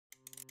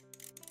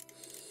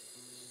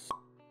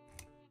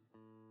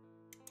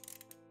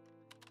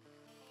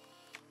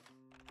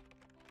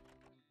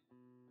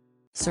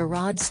Sir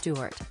Rod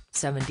Stewart,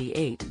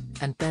 78,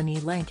 and Penny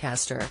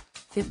Lancaster,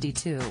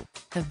 52,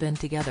 have been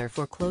together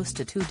for close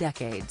to 2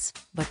 decades,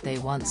 but they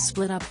once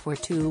split up for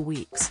 2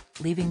 weeks,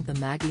 leaving the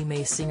Maggie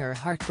May singer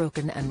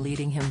heartbroken and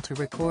leading him to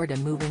record a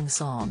moving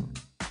song.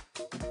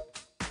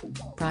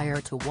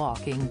 Prior to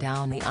walking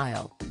down the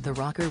aisle, the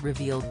rocker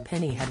revealed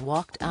Penny had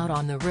walked out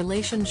on the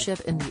relationship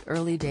in the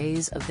early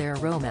days of their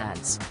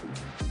romance.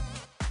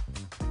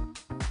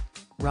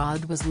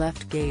 Rod was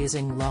left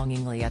gazing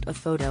longingly at a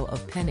photo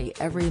of Penny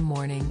every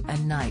morning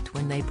and night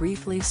when they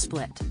briefly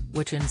split,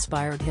 which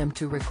inspired him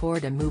to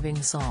record a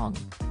moving song.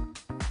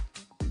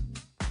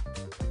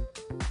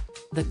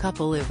 The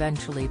couple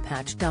eventually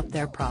patched up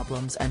their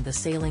problems and the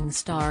sailing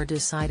star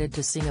decided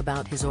to sing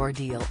about his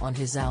ordeal on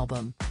his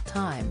album,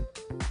 Time.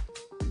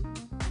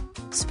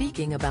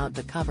 Speaking about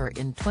the cover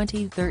in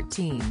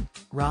 2013,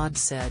 Rod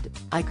said,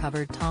 "I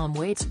covered Tom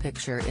Waits'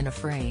 picture in a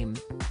frame.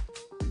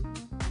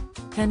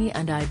 Penny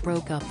and I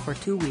broke up for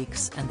 2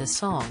 weeks and the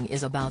song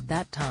is about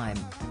that time.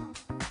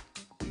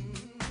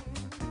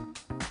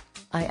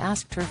 I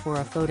asked her for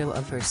a photo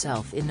of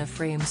herself in a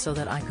frame so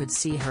that I could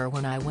see her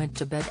when I went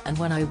to bed and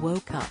when I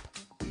woke up."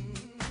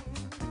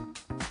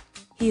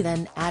 He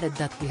then added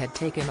that he had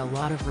taken a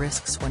lot of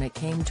risks when it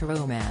came to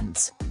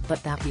romance,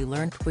 but that he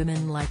learnt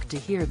women like to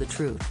hear the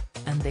truth,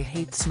 and they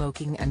hate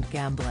smoking and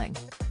gambling.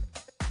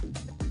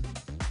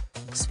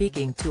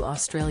 Speaking to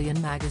Australian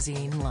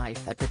magazine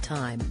Life at the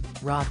time,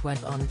 Rod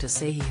went on to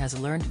say he has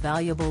learnt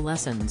valuable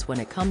lessons when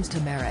it comes to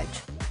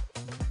marriage.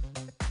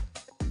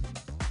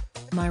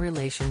 "My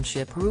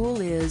relationship rule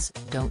is,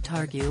 don't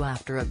argue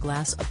after a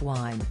glass of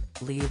wine,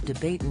 leave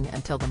debating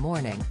until the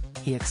morning,"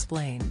 he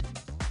explained.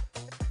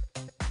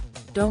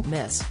 Don't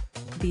miss.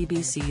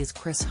 BBC's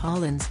Chris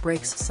Hollins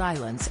breaks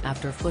silence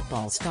after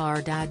football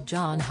star dad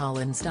John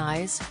Hollins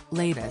dies.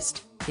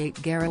 Latest,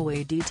 Kate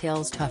Garraway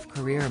details tough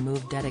career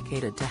move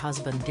dedicated to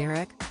husband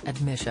Derek.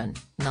 Admission,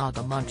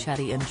 Naga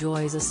Munchetty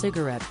enjoys a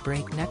cigarette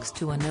break next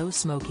to a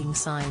no-smoking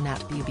sign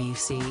at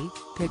BBC.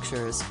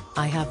 Pictures,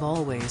 "I have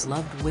always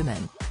loved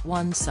women,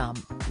 won some,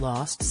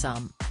 lost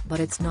some, but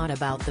it's not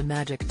about the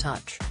magic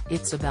touch,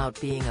 it's about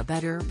being a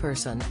better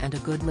person and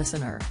a good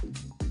listener.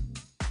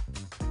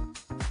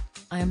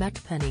 I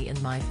met Penny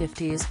in my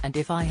 50s and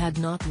if I had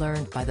not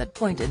learned by that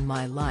point in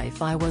my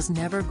life I was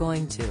never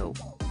going to."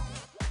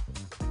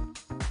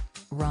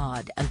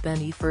 Rod and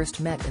Penny first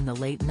met in the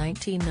late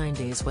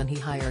 1990s when he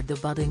hired the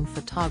budding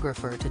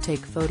photographer to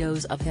take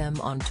photos of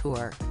him on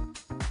tour.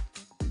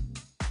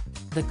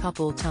 The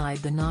couple tied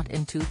the knot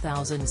in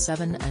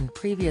 2007 and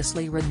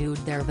previously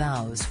renewed their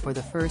vows for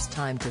the first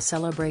time to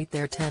celebrate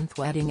their 10th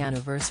wedding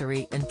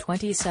anniversary in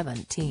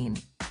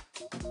 2017.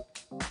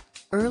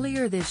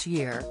 Earlier this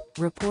year,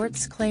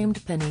 reports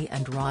claimed Penny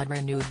and Rod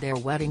renewed their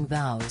wedding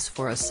vows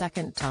for a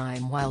second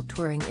time while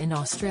touring in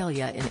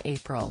Australia in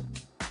April.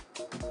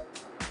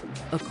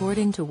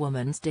 According to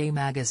Woman's Day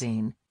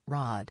magazine,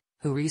 Rod,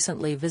 who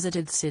recently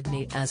visited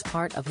Sydney as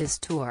part of his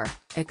tour,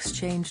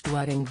 exchanged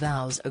wedding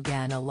vows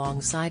again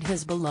alongside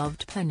his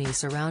beloved Penny,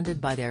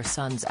 surrounded by their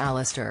sons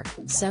Alistair,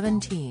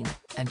 17,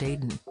 and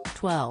Aiden,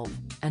 12,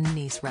 and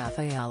niece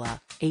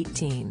Rafaela,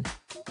 18.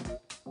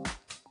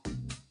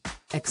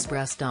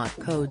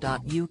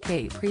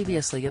 Express.co.uk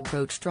previously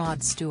approached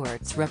Rod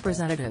Stewart's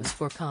representatives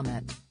for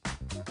comment.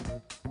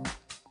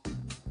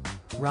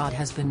 Rod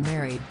has been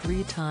married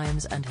 3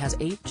 times and has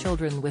 8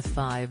 children with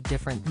 5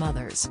 different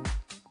mothers.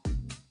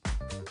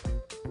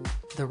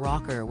 The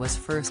rocker was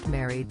first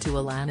married to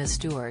Alana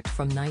Stewart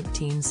from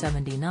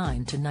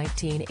 1979 to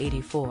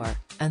 1984,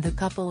 and the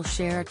couple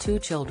share 2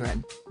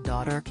 children,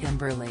 daughter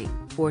Kimberly,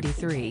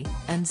 43,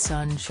 and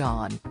son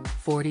Sean,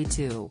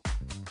 42.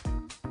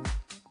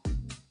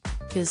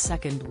 His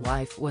second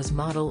wife was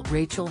model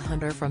Rachel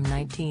Hunter from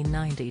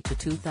 1990 to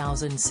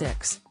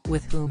 2006,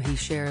 with whom he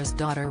shares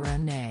daughter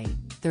Renee,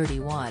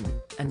 31,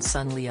 and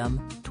son Liam,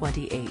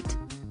 28.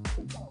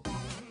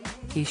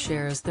 He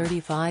shares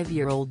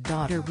 35-year-old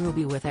daughter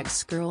Ruby with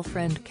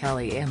ex-girlfriend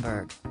Kelly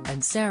Amberg,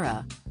 and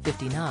Sarah,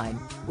 59,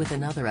 with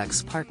another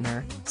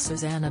ex-partner,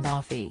 Susanna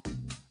Boffey.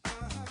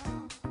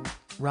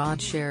 Rod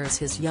shares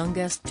his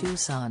youngest 2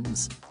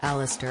 sons,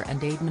 Alistair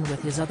and Aiden,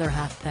 with his other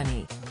half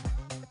Penny.